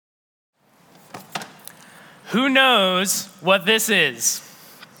Who knows what this is?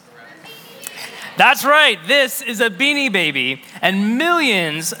 That's right, this is a Beanie Baby, and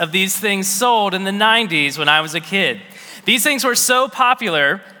millions of these things sold in the 90s when I was a kid. These things were so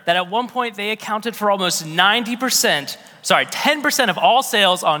popular that at one point they accounted for almost 10% of all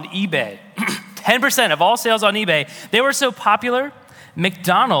sales on eBay. 10% of all sales on eBay. They were so popular,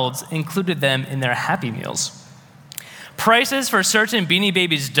 McDonald's included them in their Happy Meals. Prices for certain Beanie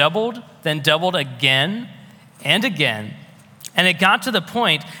Babies doubled, then doubled again and again. And it got to the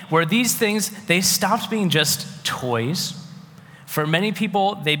point where these things, they stopped being just toys. For many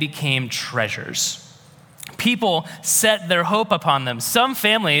people, they became treasures. People set their hope upon them. Some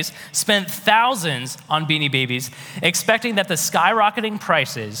families spent thousands on Beanie Babies, expecting that the skyrocketing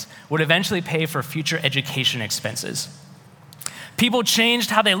prices would eventually pay for future education expenses. People changed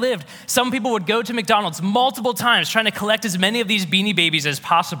how they lived. Some people would go to McDonald's multiple times trying to collect as many of these Beanie Babies as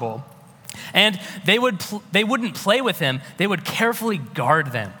possible. And they wouldn't play with them. They would carefully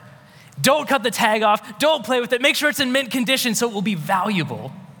guard them. Don't cut the tag off. Don't play with it. Make sure it's in mint condition so it will be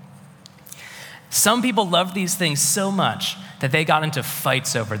valuable. Some people loved these things so much that they got into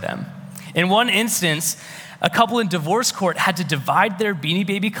fights over them. In one instance, a couple in divorce court had to divide their Beanie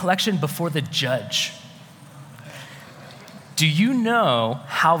Baby collection before the judge. Do you know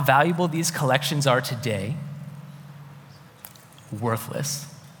how valuable these collections are today? Worthless.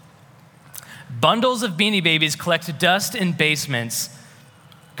 Bundles of Beanie Babies collect dust in basements,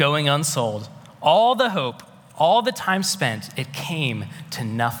 going unsold. All the hope, all the time spent, it came to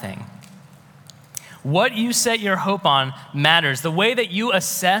nothing. What you set your hope on matters. The way that you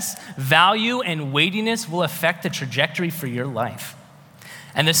assess value and weightiness will affect the trajectory for your life.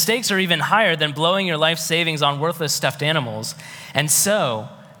 And the stakes are even higher than blowing your life savings on worthless stuffed animals. And so,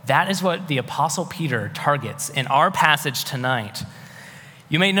 that is what the Apostle Peter targets in our passage tonight.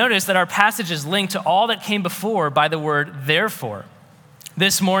 You may notice that our passage is linked to all that came before by the word therefore.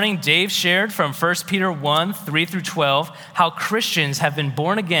 This morning, Dave shared from 1 Peter 1, 3 through 12, how Christians have been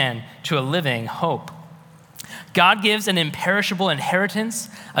born again to a living hope. God gives an imperishable inheritance,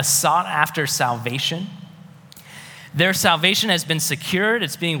 a sought-after salvation. Their salvation has been secured,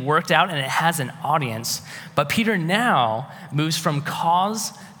 it's being worked out, and it has an audience. But Peter now moves from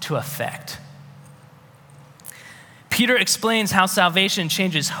cause to effect. Peter explains how salvation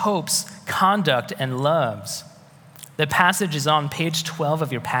changes hopes, conduct, and loves. The passage is on page 12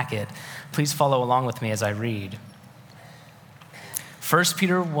 of your packet. Please follow along with me as I read. 1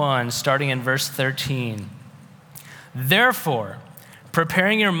 Peter 1, starting in verse 13. Therefore,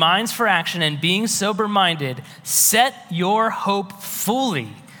 preparing your minds for action and being sober-minded, set your hope fully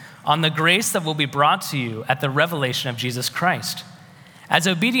on the grace that will be brought to you at the revelation of Jesus Christ. As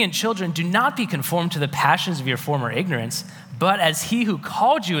obedient children, do not be conformed to the passions of your former ignorance, but as he who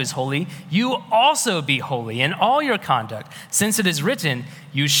called you is holy, you also be holy in all your conduct, since it is written,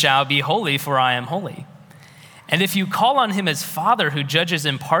 you shall be holy, for I am holy. And if you call on him as Father who judges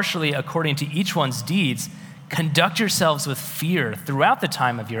impartially according to each one's deeds, conduct yourselves with fear throughout the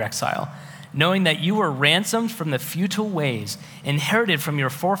time of your exile, knowing that you were ransomed from the futile ways inherited from your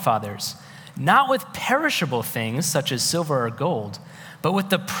forefathers, not with perishable things such as silver or gold, but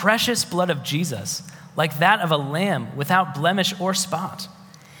with the precious blood of Jesus, like that of a lamb without blemish or spot.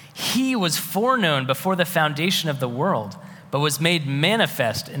 He was foreknown before the foundation of the world, but was made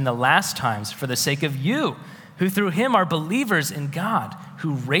manifest in the last times for the sake of you, who through him are believers in God,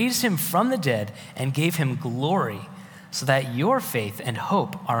 who raised him from the dead and gave him glory, so that your faith and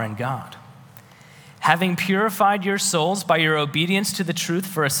hope are in God. Having purified your souls by your obedience to the truth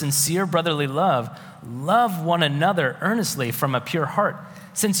for a sincere brotherly love, love one another earnestly from a pure heart,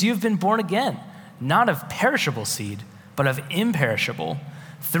 since you've been born again, not of perishable seed, but of imperishable,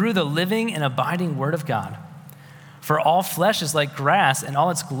 through the living and abiding word of God. For all flesh is like grass, and all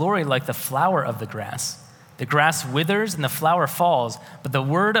its glory like the flower of the grass. The grass withers and the flower falls, but the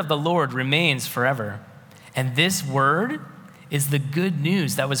word of the Lord remains forever. And this word is the good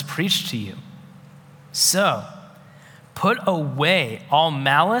news that was preached to you. So, put away all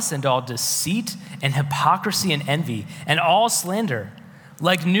malice and all deceit and hypocrisy and envy and all slander.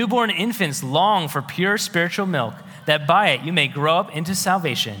 Like newborn infants, long for pure spiritual milk, that by it you may grow up into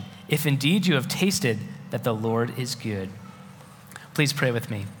salvation, if indeed you have tasted that the Lord is good. Please pray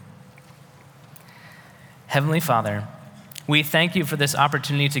with me. Heavenly Father, we thank you for this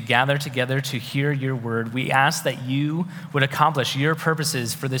opportunity to gather together to hear your word. We ask that you would accomplish your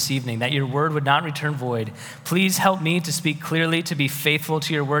purposes for this evening, that your word would not return void. Please help me to speak clearly, to be faithful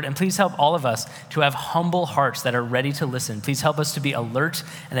to your word, and please help all of us to have humble hearts that are ready to listen. Please help us to be alert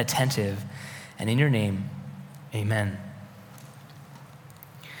and attentive. And in your name, amen.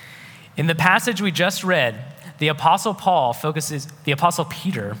 In the passage we just read, the Apostle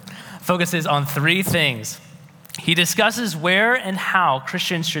Peter focuses on three things. He discusses where and how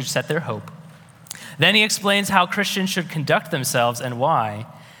Christians should set their hope. Then he explains how Christians should conduct themselves and why.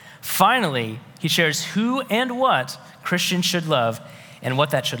 Finally, he shares who and what Christians should love and what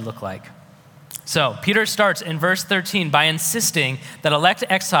that should look like. So, Peter starts in verse 13 by insisting that elect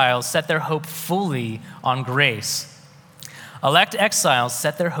exiles set their hope fully on grace. Elect exiles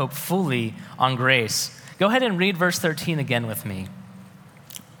set their hope fully on grace. Go ahead and read verse 13 again with me.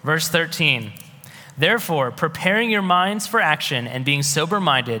 Verse 13. Therefore, preparing your minds for action and being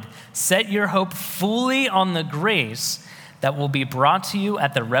sober-minded, set your hope fully on the grace that will be brought to you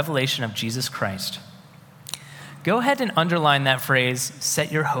at the revelation of Jesus Christ. Go ahead and underline that phrase,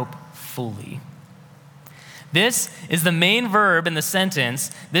 set your hope fully. This is the main verb in the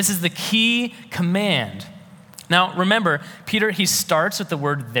sentence. This is the key command. Now, remember, Peter, he starts with the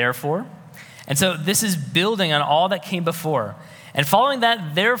word therefore. And so this is building on all that came before. And following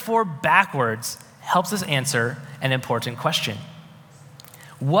that therefore backwards helps us answer an important question.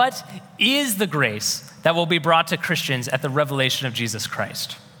 What is the grace that will be brought to Christians at the revelation of Jesus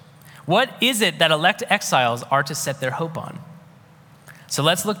Christ? What is it that elect exiles are to set their hope on? So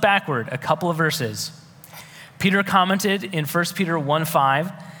let's look backward a couple of verses. Peter commented in 1 Peter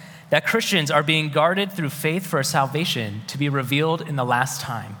 1:5 that Christians are being guarded through faith for a salvation to be revealed in the last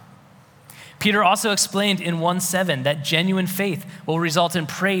time. Peter also explained in 1:7 that genuine faith will result in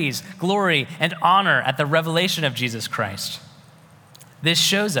praise, glory, and honor at the revelation of Jesus Christ. This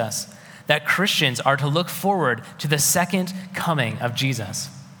shows us that Christians are to look forward to the second coming of Jesus.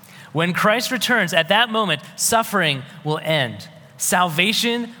 When Christ returns, at that moment, suffering will end.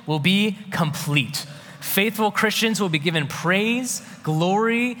 Salvation will be complete. Faithful Christians will be given praise,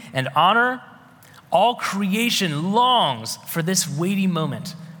 glory, and honor. All creation longs for this weighty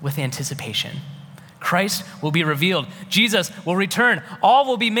moment with anticipation. Christ will be revealed. Jesus will return. All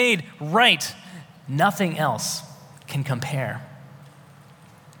will be made right. Nothing else can compare.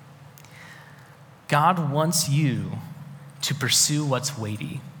 God wants you to pursue what's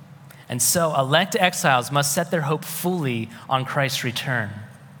weighty. And so elect exiles must set their hope fully on Christ's return.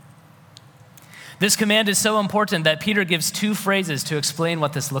 This command is so important that Peter gives two phrases to explain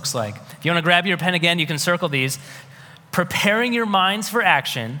what this looks like. If you want to grab your pen again, you can circle these. Preparing your minds for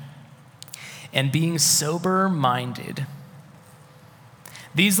action and being sober-minded.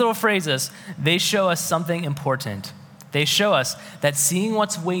 These little phrases, they show us something important. They show us that seeing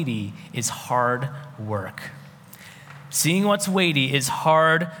what's weighty is hard work. Seeing what's weighty is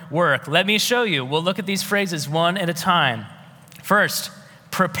hard work. Let me show you. We'll look at these phrases one at a time. First,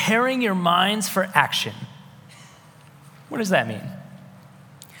 preparing your minds for action. What does that mean?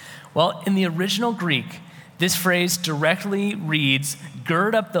 Well, in the original Greek, this phrase directly reads,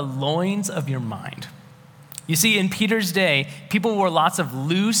 gird up the loins of your mind. You see, in Peter's day, people wore lots of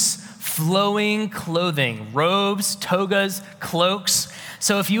loose, flowing clothing, robes, togas, cloaks.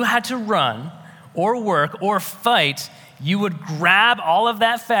 So if you had to run or work or fight, you would grab all of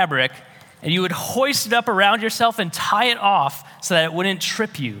that fabric and you would hoist it up around yourself and tie it off so that it wouldn't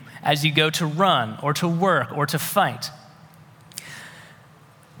trip you as you go to run or to work or to fight.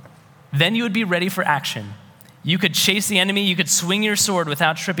 Then you would be ready for action. You could chase the enemy, you could swing your sword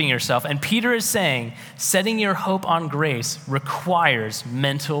without tripping yourself. And Peter is saying, setting your hope on grace requires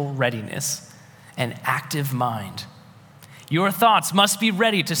mental readiness, an active mind. Your thoughts must be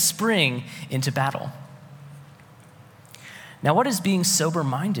ready to spring into battle. Now, what does being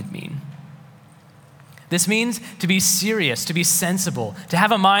sober-minded mean? This means to be serious, to be sensible, to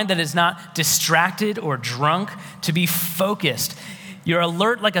have a mind that is not distracted or drunk, to be focused. You're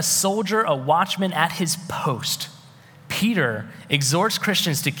alert like a soldier, a watchman at his post. Peter exhorts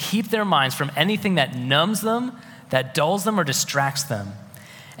Christians to keep their minds from anything that numbs them, that dulls them, or distracts them.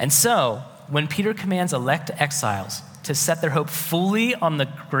 And so, when Peter commands elect exiles to set their hope fully on the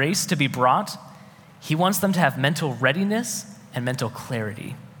grace to be brought, he wants them to have mental readiness and mental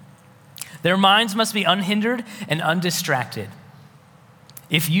clarity. Their minds must be unhindered and undistracted.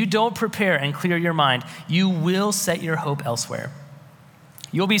 If you don't prepare and clear your mind, you will set your hope elsewhere.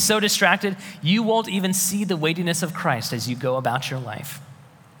 You'll be so distracted, you won't even see the weightiness of Christ as you go about your life.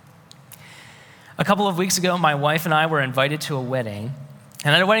 A couple of weeks ago, my wife and I were invited to a wedding.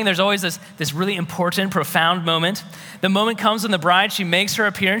 And at a wedding, there's always this really important, profound moment. The moment comes when the bride, she makes her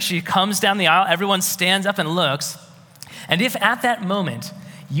appearance, she comes down the aisle, everyone stands up and looks. And if at that moment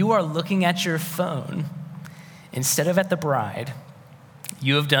you are looking at your phone instead of at the bride,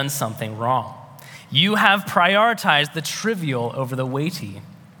 you have done something wrong. You have prioritized the trivial over the weighty.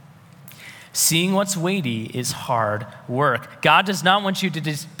 Seeing what's weighty is hard work. God does not want you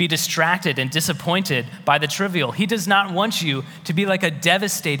to be distracted and disappointed by the trivial. He does not want you to be like a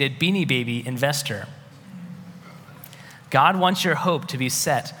devastated Beanie Baby investor. God wants your hope to be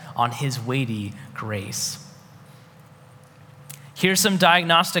set on his weighty grace. Here's some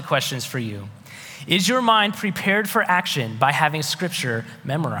diagnostic questions for you. Is your mind prepared for action by having Scripture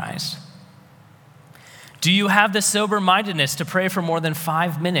memorized? Do you have the sober-mindedness to pray for more than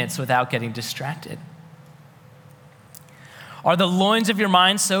 5 minutes without getting distracted? Are the loins of your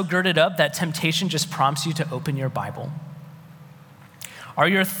mind so girded up that temptation just prompts you to open your Bible? Are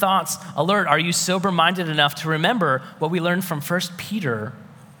your thoughts alert? Are you sober-minded enough to remember what we learned from 1 Peter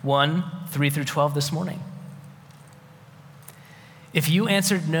 1, 3 through 12 this morning? If you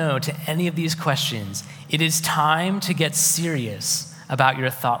answered no to any of these questions, it is time to get serious about your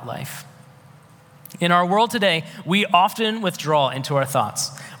thought life. In our world today, we often withdraw into our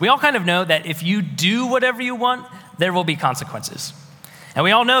thoughts. We all kind of know that if you do whatever you want, there will be consequences. And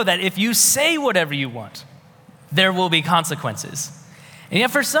we all know that if you say whatever you want, there will be consequences. And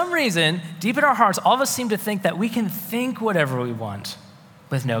yet for some reason, deep in our hearts, all of us seem to think that we can think whatever we want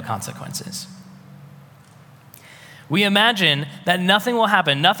with no consequences. We imagine that nothing will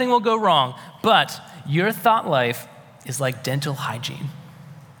happen, nothing will go wrong, but your thought life is like dental hygiene.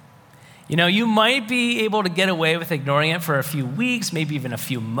 You know, you might be able to get away with ignoring it for a few weeks, maybe even a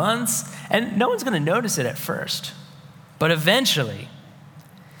few months, and no one's going to notice it at first. But eventually,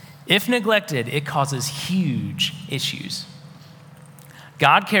 if neglected, it causes huge issues.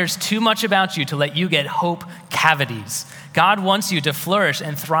 God cares too much about you to let you get hope cavities. God wants you to flourish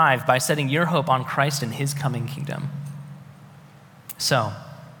and thrive by setting your hope on Christ and his coming kingdom. So,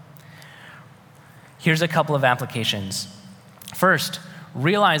 here's a couple of applications. First,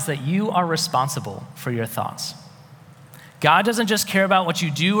 realize that you are responsible for your thoughts. God doesn't just care about what you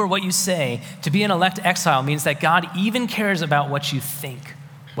do or what you say. To be an elect exile means that God even cares about what you think,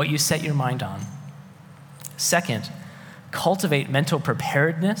 what you set your mind on. Second, cultivate mental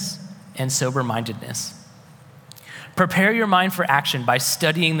preparedness and sober-mindedness. Prepare your mind for action by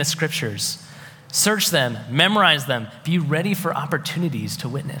studying the Scriptures. Search them, memorize them, be ready for opportunities to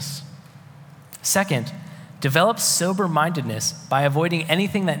witness. Second, develop sober-mindedness by avoiding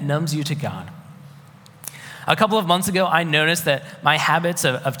anything that numbs you to God. A couple of months ago, I noticed that my habits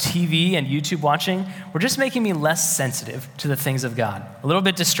of TV and YouTube watching were just making me less sensitive to the things of God, a little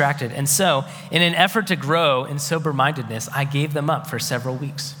bit distracted. And so, in an effort to grow in sober-mindedness, I gave them up for several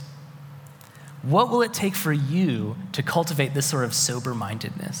weeks. What will it take for you to cultivate this sort of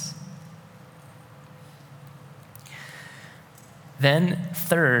sober-mindedness? Then,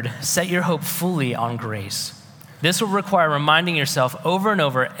 third, set your hope fully on grace. This will require reminding yourself over and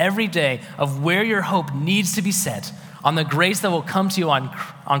over every day of where your hope needs to be set, on the grace that will come to you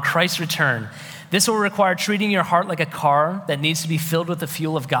on Christ's return. This will require treating your heart like a car that needs to be filled with the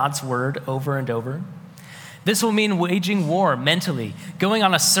fuel of God's word over and over. This will mean waging war mentally, going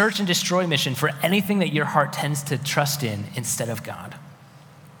on a search and destroy mission for anything that your heart tends to trust in instead of God.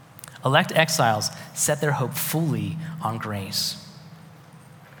 Elect exiles set their hope fully on grace.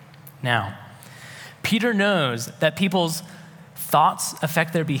 Now, Peter knows that people's thoughts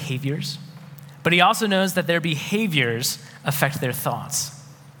affect their behaviors, but he also knows that their behaviors affect their thoughts.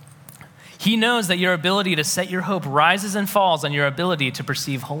 He knows that your ability to set your hope rises and falls on your ability to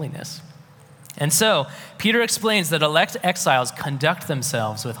perceive holiness. And so, Peter explains that elect exiles conduct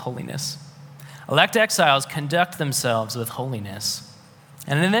themselves with holiness. Elect exiles conduct themselves with holiness.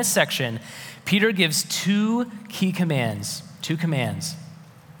 And in this section, Peter gives two commands.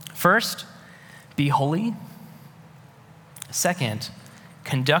 First, be holy. Second,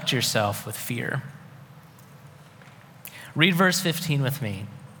 conduct yourself with fear. Read verse 15 with me.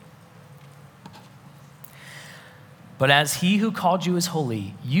 But as he who called you is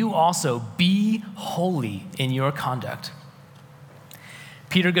holy, you also be holy in your conduct.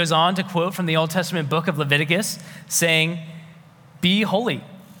 Peter goes on to quote from the Old Testament book of Leviticus, saying, be holy,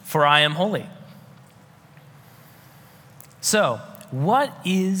 for I am holy. So, what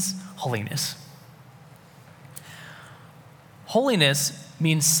is holiness? Holiness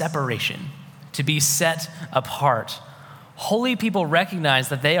means separation, to be set apart. Holy people recognize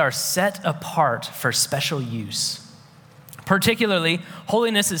that they are set apart for special use. Particularly,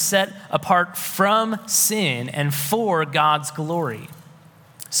 holiness is set apart from sin and for God's glory.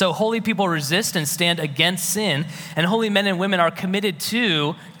 So holy people resist and stand against sin, and holy men and women are committed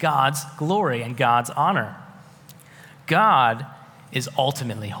to God's glory and God's honor. God is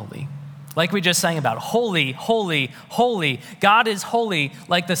ultimately holy. Like we just sang about, holy, holy, holy. God is holy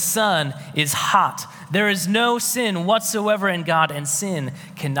like the sun is hot. There is no sin whatsoever in God, and sin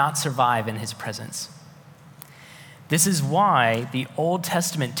cannot survive in his presence. This is why the Old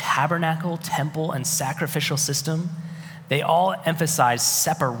Testament tabernacle, temple, and sacrificial system, they all emphasize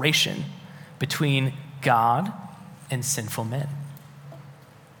separation between God and sinful men.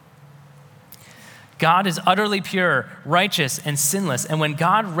 God is utterly pure, righteous, and sinless. And when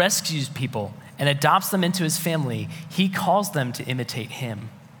God rescues people and adopts them into his family, he calls them to imitate him.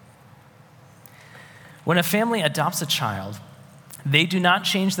 When a family adopts a child, they do not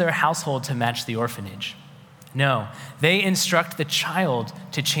change their household to match the orphanage. No, they instruct the child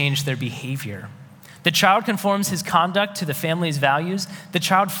to change their behavior. The child conforms his conduct to the family's values. The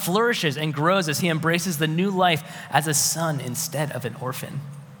child flourishes and grows as he embraces the new life as a son instead of an orphan.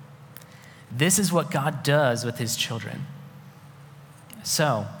 This is what God does with his children.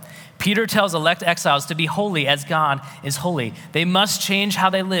 So, Peter tells elect exiles to be holy as God is holy. They must change how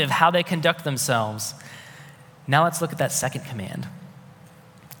they live, how they conduct themselves. Now let's look at that second command.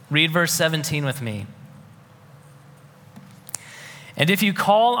 Read verse 17 with me. And if you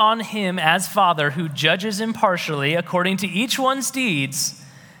call on him as Father who judges impartially according to each one's deeds,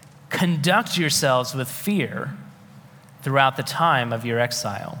 conduct yourselves with fear throughout the time of your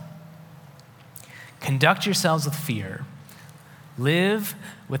exile. Conduct yourselves with fear. Live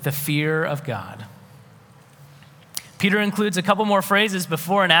with the fear of God. Peter includes a couple more phrases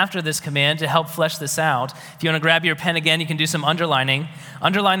before and after this command to help flesh this out. If you want to grab your pen again, you can do some underlining.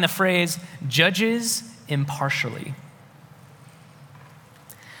 Underline the phrase, judges impartially.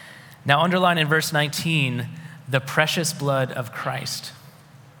 Now underline in verse 19, the precious blood of Christ.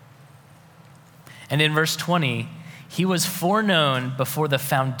 And in verse 20, he was foreknown before the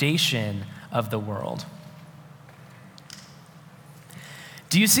foundation of the world.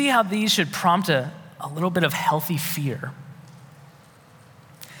 Do you see how these should prompt a little bit of healthy fear?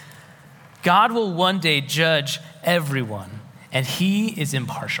 God will one day judge everyone, and he is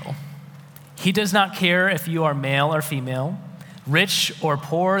impartial. He does not care if you are male or female, rich or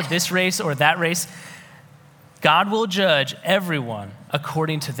poor, this race or that race. God will judge everyone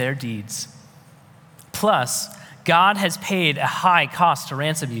according to their deeds. Plus, God has paid a high cost to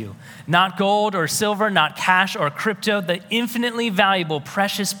ransom you. Not gold or silver, not cash or crypto, the infinitely valuable,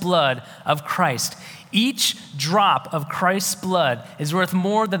 precious blood of Christ. Each drop of Christ's blood is worth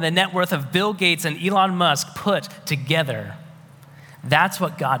more than the net worth of Bill Gates and Elon Musk put together. That's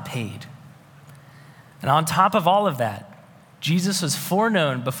what God paid. And on top of all of that, Jesus was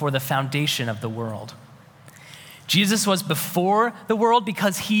foreknown before the foundation of the world. Jesus was before the world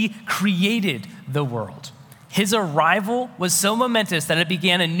because he created the world. His arrival was so momentous that it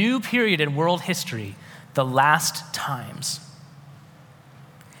began a new period in world history, the last times.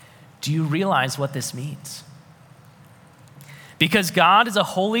 Do you realize what this means? Because God is a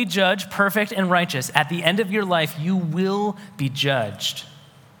holy judge, perfect and righteous, at the end of your life, you will be judged.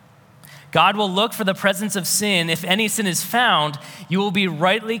 God will look for the presence of sin. If any sin is found, you will be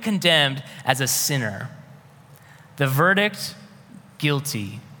rightly condemned as a sinner. The verdict,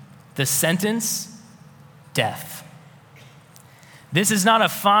 guilty. The sentence, death. This is not a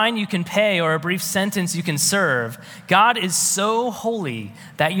fine you can pay or a brief sentence you can serve. God is so holy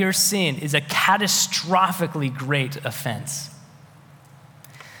that your sin is a catastrophically great offense.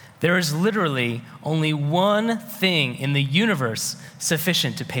 There is literally only one thing in the universe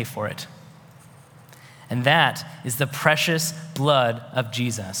sufficient to pay for it. And that is the precious blood of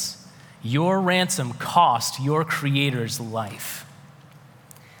Jesus. Your ransom cost your Creator's life.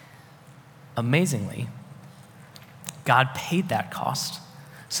 Amazingly, God paid that cost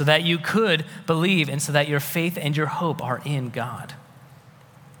so that you could believe and so that your faith and your hope are in God.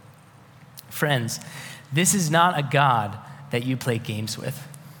 Friends, this is not a God that you play games with.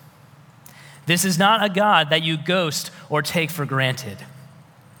 This is not a God that you ghost or take for granted.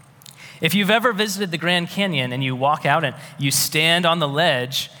 If you've ever visited the Grand Canyon and you walk out and you stand on the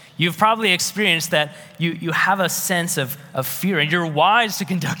ledge, you've probably experienced that you have a sense of fear, and you're wise to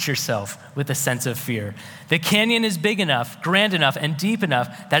conduct yourself with a sense of fear. The canyon is big enough, grand enough, and deep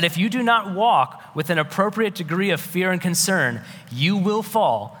enough that if you do not walk with an appropriate degree of fear and concern, you will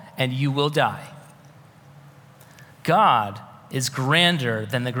fall and you will die. God is grander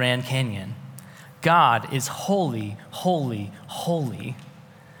than the Grand Canyon. God is holy, holy, holy.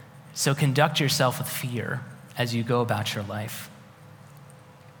 So conduct yourself with fear as you go about your life.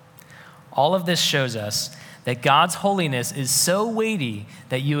 All of this shows us that God's holiness is so weighty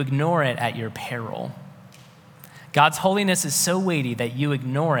that you ignore it at your peril. God's holiness is so weighty that you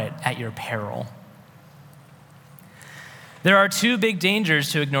ignore it at your peril. There are two big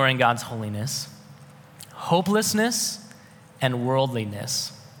dangers to ignoring God's holiness: hopelessness and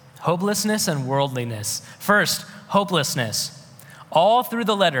worldliness. Hopelessness and worldliness. First, hopelessness. All through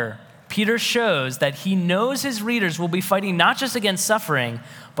the letter, Peter shows that he knows his readers will be fighting not just against suffering,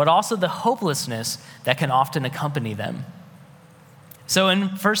 but also the hopelessness that can often accompany them. So in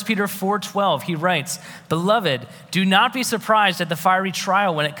 1 Peter 4:12, he writes, "Beloved, do not be surprised at the fiery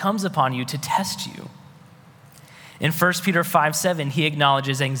trial when it comes upon you to test you." In 1 Peter 5:7, he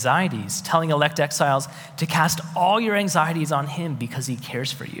acknowledges anxieties, telling elect exiles to cast all your anxieties on him because he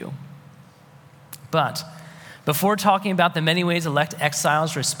cares for you. But before talking about the many ways elect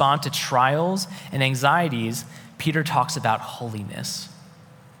exiles respond to trials and anxieties, Peter talks about holiness.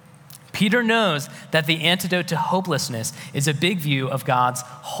 Peter knows that the antidote to hopelessness is a big view of God's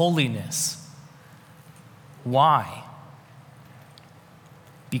holiness. Why?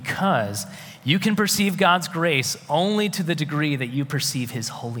 Because you can perceive God's grace only to the degree that you perceive his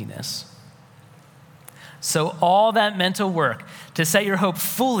holiness. So all that mental work to set your hope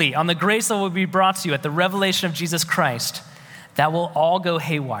fully on the grace that will be brought to you at the revelation of Jesus Christ, that will all go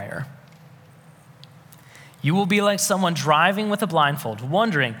haywire. You will be like someone driving with a blindfold,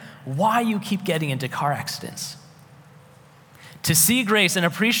 wondering why you keep getting into car accidents. To see grace and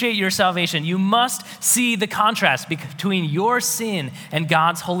appreciate your salvation, you must see the contrast between your sin and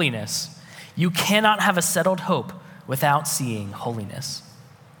God's holiness. You cannot have a settled hope without seeing holiness.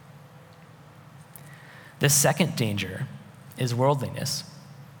 The second danger is worldliness.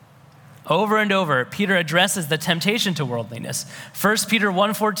 Over and over, Peter addresses the temptation to worldliness. 1 Peter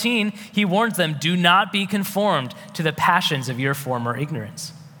 1:14, he warns them, "Do not be conformed to the passions of your former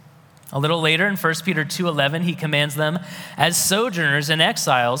ignorance." A little later in 1 Peter 2:11, he commands them, "As sojourners and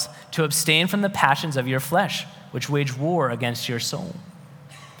exiles, to abstain from the passions of your flesh, which wage war against your soul."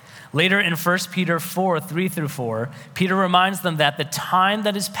 Later in 1 Peter 4:3-4, Peter reminds them that the time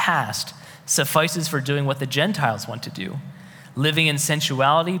that is past suffices for doing what the Gentiles want to do, living in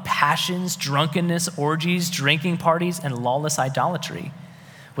sensuality, passions, drunkenness, orgies, drinking parties, and lawless idolatry.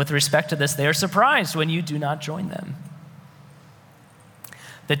 With respect to this, they are surprised when you do not join them.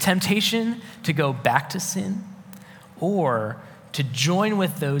 The temptation to go back to sin or to join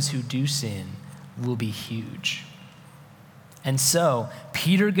with those who do sin will be huge. And so,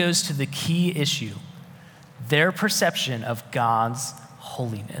 Peter goes to the key issue, their perception of God's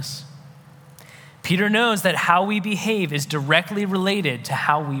holiness. Peter knows that how we behave is directly related to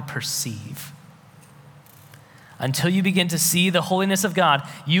how we perceive. Until you begin to see the holiness of God,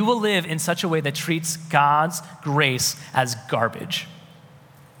 you will live in such a way that treats God's grace as garbage.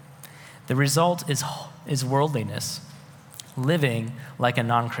 The result is worldliness, living like a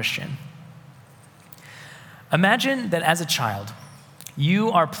non-Christian. Imagine that as a child,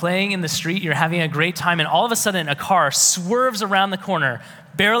 you are playing in the street, you're having a great time, and all of a sudden a car swerves around the corner,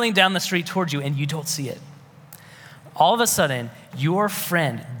 barreling down the street towards you, and you don't see it. All of a sudden, your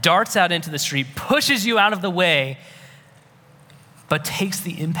friend darts out into the street, pushes you out of the way, but takes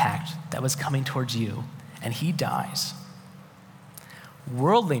the impact that was coming towards you, and he dies.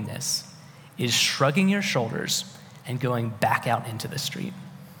 Worldliness is shrugging your shoulders and going back out into the street.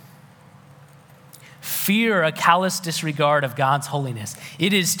 Fear a callous disregard of God's holiness.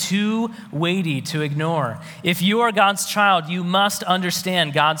 It is too weighty to ignore. If you are God's child, you must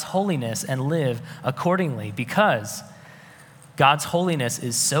understand God's holiness and live accordingly, because God's holiness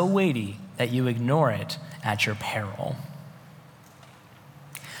is so weighty that you ignore it at your peril.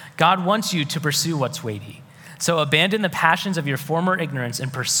 God wants you to pursue what's weighty. So abandon the passions of your former ignorance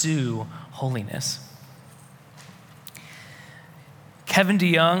and pursue holiness. Kevin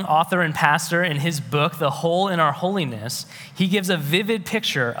DeYoung, author and pastor, in his book, The Hole in Our Holiness, he gives a vivid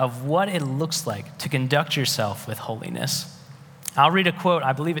picture of what it looks like to conduct yourself with holiness. I'll read a quote.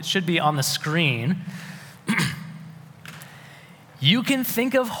 I believe it should be on the screen. You can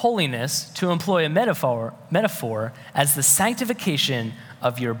think of holiness, to employ a metaphor, as the sanctification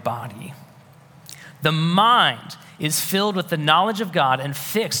of your body. The mind is filled with the knowledge of God and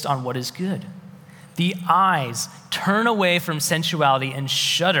fixed on what is good. The eyes turn away from sensuality and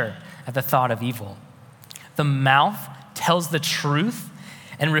shudder at the thought of evil. The mouth tells the truth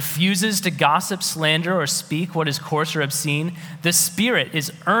and refuses to gossip, slander, or speak what is coarse or obscene. The spirit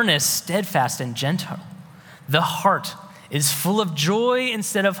is earnest, steadfast, and gentle. The heart is full of joy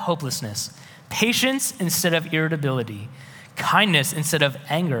instead of hopelessness, patience instead of irritability, kindness instead of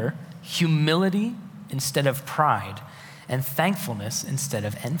anger, humility instead of pride, and thankfulness instead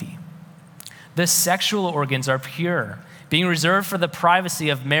of envy. The sexual organs are pure, being reserved for the privacy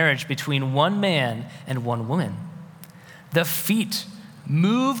of marriage between one man and one woman. The feet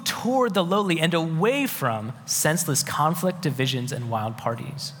Move toward the lowly and away from senseless conflict, divisions, and wild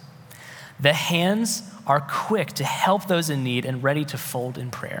parties. The hands are quick to help those in need and ready to fold in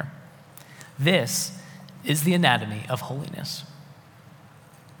prayer. This is the anatomy of holiness.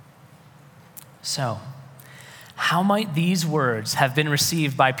 So, how might these words have been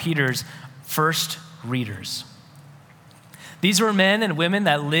received by Peter's first readers? These were men and women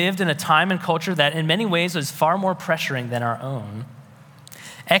that lived in a time and culture that in many ways was far more pressuring than our own.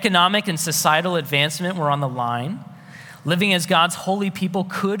 Economic and societal advancement were on the line. Living as God's holy people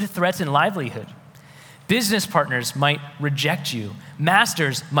could threaten livelihood. Business partners might reject you.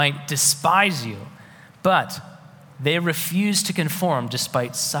 Masters might despise you. But they refused to conform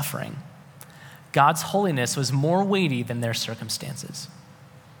despite suffering. God's holiness was more weighty than their circumstances.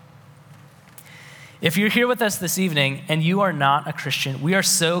 If you're here with us this evening and you are not a Christian, we are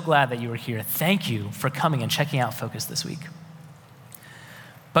so glad that you are here. Thank you for coming and checking out Focus this week.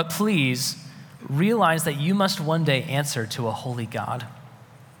 But please realize that you must one day answer to a holy God.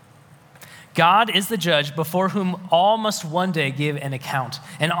 God is the judge before whom all must one day give an account.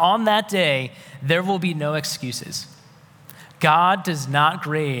 And on that day, there will be no excuses. God does not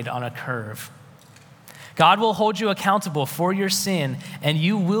grade on a curve. God will hold you accountable for your sin, and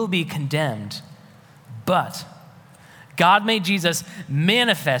you will be condemned. But God made Jesus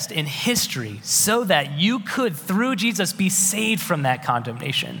manifest in history so that you could, through Jesus, be saved from that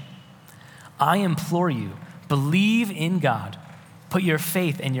condemnation. I implore you, believe in God. Put your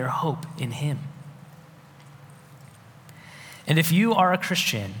faith and your hope in him. And if you are a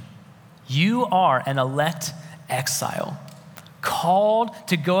Christian, you are an elect exile, called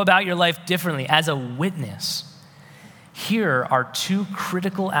to go about your life differently as a witness. Here are two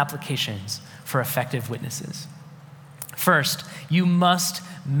critical applications for effective witnesses. First, you must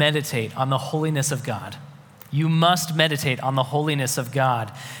meditate on the holiness of God. You must meditate on the holiness of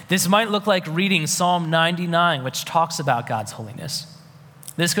God. This might look like reading Psalm 99, which talks about God's holiness.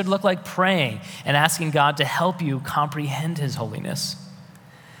 This could look like praying and asking God to help you comprehend his holiness.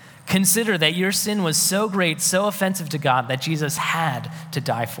 Consider that your sin was so great, so offensive to God that Jesus had to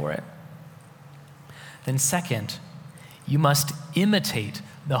die for it. Then second, you must imitate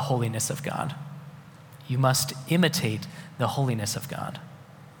the holiness of God. You must imitate the holiness of God.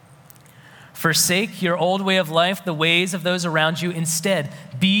 Forsake your old way of life, the ways of those around you. Instead,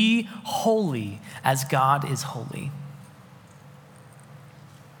 be holy as God is holy.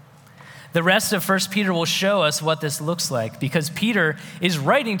 The rest of 1 Peter will show us what this looks like because Peter is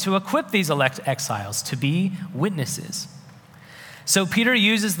writing to equip these elect exiles to be witnesses. So Peter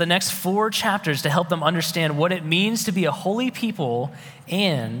uses the next 4 chapters to help them understand what it means to be a holy people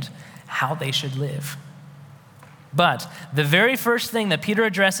and how they should live. But the very first thing that Peter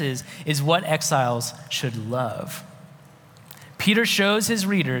addresses is what exiles should love. Peter shows his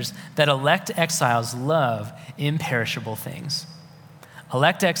readers that elect exiles love imperishable things.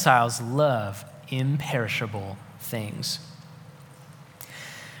 Elect exiles love imperishable things.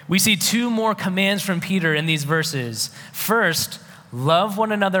 We see 2 more commands from Peter in these verses. First, love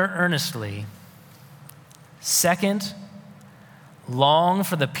one another earnestly. Second, long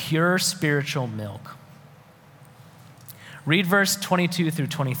for the pure spiritual milk. Read verse 22 through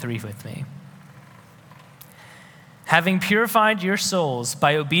 23 with me. Having purified your souls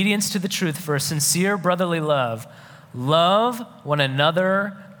by obedience to the truth for a sincere brotherly love, love one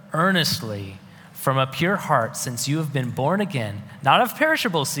another earnestly from a pure heart, since you have been born again, not of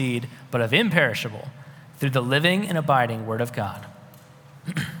perishable seed, but of imperishable, through the living and abiding word of God.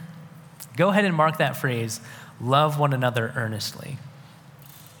 Go ahead and mark that phrase, love one another earnestly.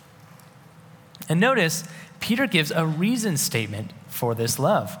 And notice, Peter gives a reason statement for this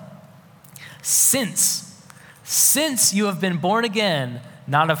love. Since you have been born again,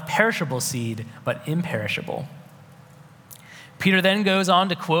 not of perishable seed, but imperishable. Peter then goes on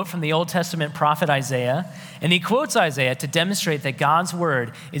to quote from the Old Testament prophet Isaiah, and he quotes Isaiah to demonstrate that God's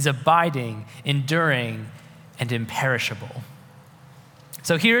word is abiding, enduring, and imperishable.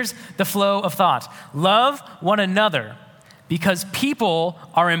 So here's the flow of thought. Love one another because people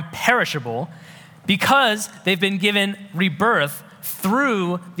are imperishable, because they've been given rebirth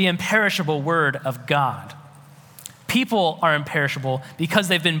through the imperishable word of God. People are imperishable because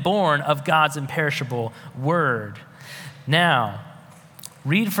they've been born of God's imperishable word. Now,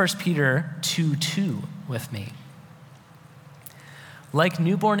 read 1 Peter 2:2 with me. Like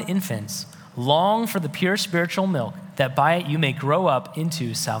newborn infants, long for the pure spiritual milk, that by it you may grow up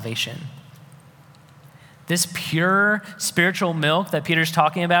into salvation. This pure spiritual milk that Peter's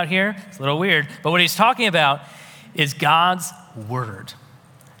talking about here, it's a little weird, but what he's talking about is God's word.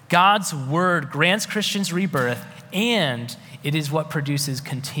 God's word grants Christians rebirth, and It is what produces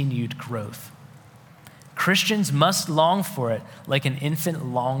continued growth. Christians must long for it like an infant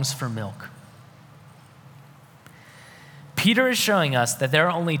longs for milk. Peter is showing us that there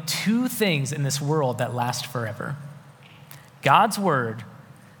are only two things in this world that last forever: God's word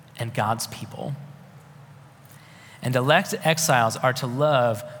and God's people. And elect exiles are to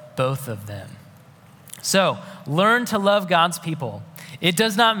love both of them. So, learn to love God's people. It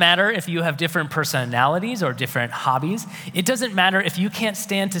does not matter if you have different personalities or different hobbies. It doesn't matter if you can't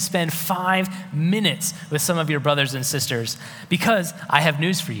stand to spend 5 minutes with some of your brothers and sisters, because I have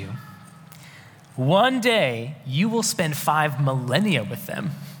news for you. One day, you will spend 5 millennia with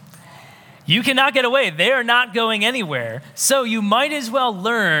them. You cannot get away. They are not going anywhere. So you might as well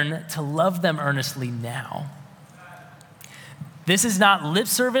learn to love them earnestly now. This is not lip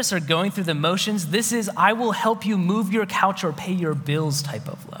service or going through the motions. This is, I will help you move your couch or pay your bills type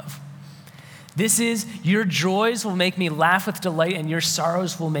of love. This is, your joys will make me laugh with delight and your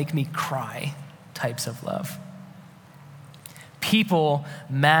sorrows will make me cry types of love. People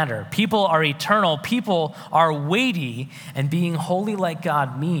matter. People are eternal. People are weighty. And being holy like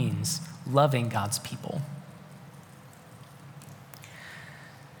God means loving God's people.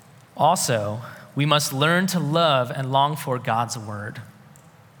 Also, we must learn to love and long for God's word.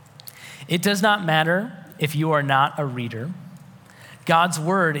 It does not matter if you are not a reader. God's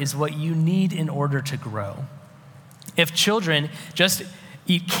word is what you need in order to grow. If children just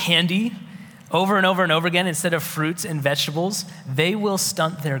eat candy over and over and over again instead of fruits and vegetables, they will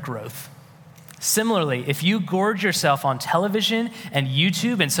stunt their growth. Similarly, if you gorge yourself on television and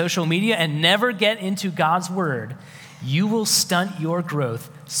YouTube and social media and never get into God's word, you will stunt your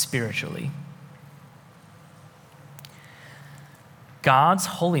growth spiritually. God's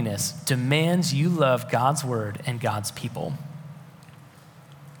holiness demands you love God's word and God's people.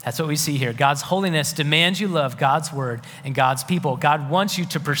 That's what we see here. God's holiness demands you love God's word and God's people. God wants you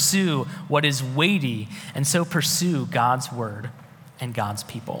to pursue what is weighty, and so pursue God's word and God's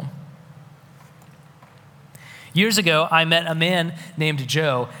people. Years ago, I met a man named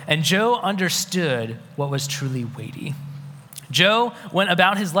Joe, and Joe understood what was truly weighty. Joe went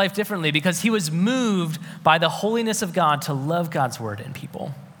about his life differently because he was moved by the holiness of God to love God's word and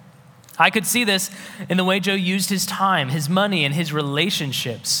people. I could see this in the way Joe used his time, his money, and his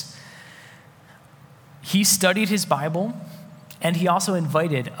relationships. He studied his Bible, and he also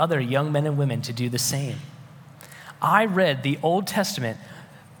invited other young men and women to do the same. I read the Old Testament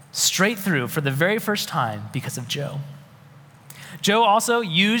straight through for the very first time because of Joe. Joe also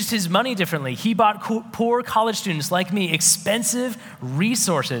used his money differently. He bought poor college students like me expensive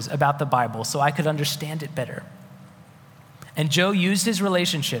resources about the Bible so I could understand it better. And Joe used his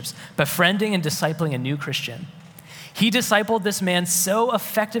relationships, befriending and discipling a new Christian. He discipled this man so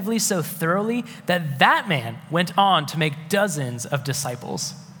effectively, so thoroughly, that man went on to make dozens of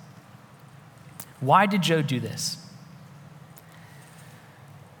disciples. Why did Joe do this?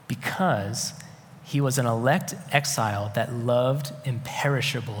 Because he was an elect exile that loved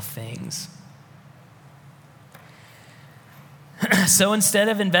imperishable things. So instead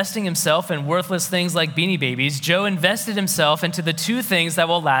of investing himself in worthless things like Beanie Babies, Joe invested himself into the two things that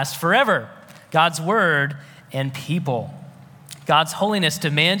will last forever: God's word and people. God's holiness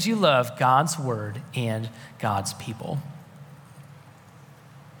demands you love God's word and God's people.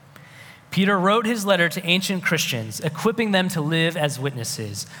 Peter wrote his letter to ancient Christians, equipping them to live as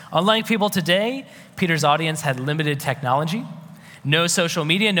witnesses. Unlike people today, Peter's audience had limited technology, no social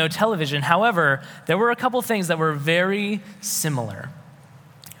media, no television. However, there were a couple things that were very similar.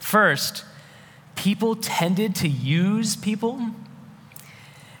 First, people tended to use people.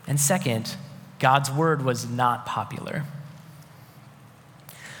 And second, God's word was not popular.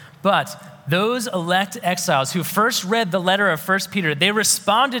 But those elect exiles who first read the letter of 1 Peter, they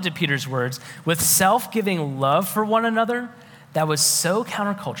responded to Peter's words with self-giving love for one another that was so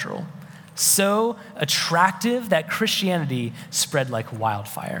countercultural, so attractive that Christianity spread like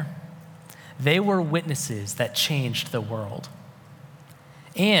wildfire. They were witnesses that changed the world.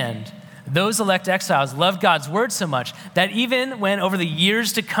 And those elect exiles loved God's word so much that even when, over the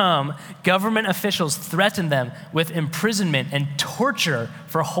years to come, government officials threatened them with imprisonment and torture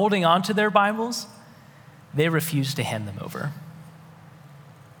for holding on to their Bibles, they refused to hand them over.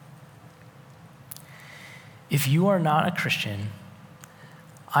 If you are not a Christian,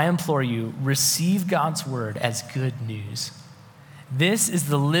 I implore you, receive God's word as good news. This is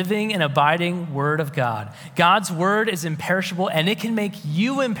the living and abiding word of God. God's word is imperishable, and it can make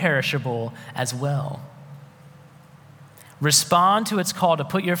you imperishable as well. Respond to its call to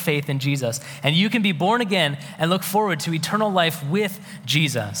put your faith in Jesus, and you can be born again and look forward to eternal life with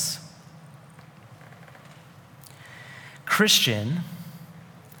Jesus. Christian,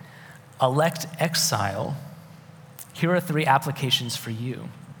 elect exile, here are 3 applications for you.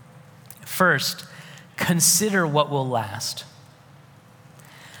 First, consider what will last.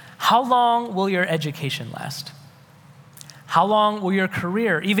 How long will your education last? How long will your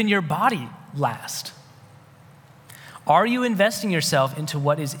career, even your body, last? Are you investing yourself into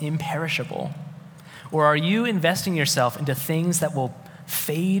what is imperishable? Or are you investing yourself into things that will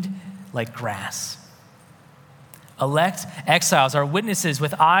fade like grass? Elect exiles are witnesses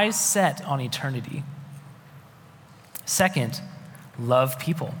with eyes set on eternity. Second, love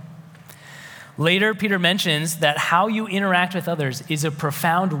people. Later, Peter mentions that how you interact with others is a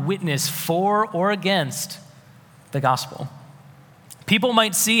profound witness for or against the gospel. People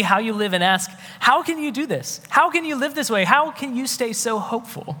might see how you live and ask, how can you do this? How can you live this way? How can you stay so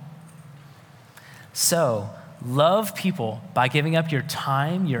hopeful? So, love people by giving up your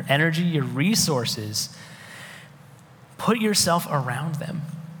time, your energy, your resources. Put yourself around them.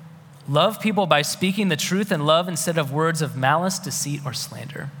 Love people by speaking the truth in love instead of words of malice, deceit, or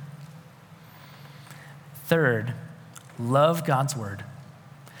slander. Third, love God's word.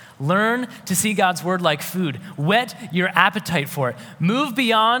 Learn to see God's word like food. Whet your appetite for it. Move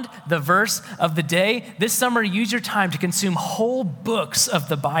beyond the verse of the day. This summer, use your time to consume whole books of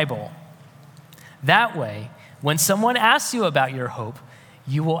the Bible. That way, when someone asks you about your hope,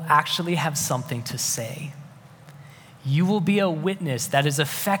 you will actually have something to say. You will be a witness that is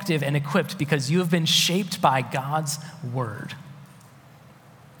effective and equipped because you have been shaped by God's word.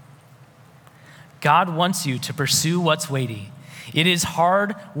 God wants you to pursue what's weighty. It is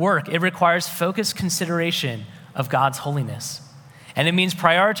hard work. It requires focused consideration of God's holiness. And it means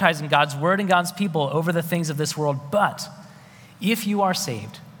prioritizing God's word and God's people over the things of this world. But if you are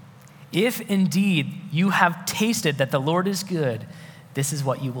saved, if indeed you have tasted that the Lord is good, this is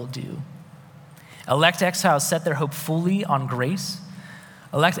what you will do. Elect exiles set their hope fully on grace.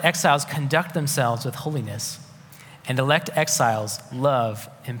 Elect exiles conduct themselves with holiness. And elect exiles love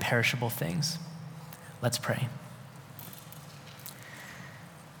imperishable things. Let's pray.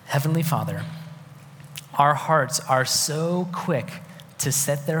 Heavenly Father, our hearts are so quick to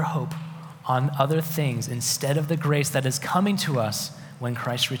set their hope on other things instead of the grace that is coming to us when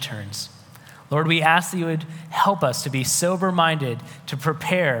Christ returns. Lord, we ask that you would help us to be sober-minded, to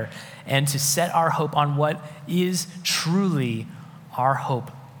prepare, and to set our hope on what is truly our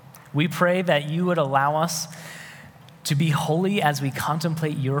hope. We pray that you would allow us to be holy as we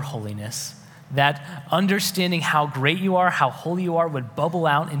contemplate your holiness, that understanding how great you are, how holy you are, would bubble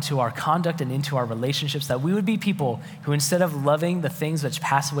out into our conduct and into our relationships, that we would be people who, instead of loving the things which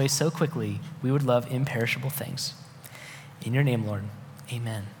pass away so quickly, we would love imperishable things. In your name, Lord,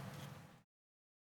 amen.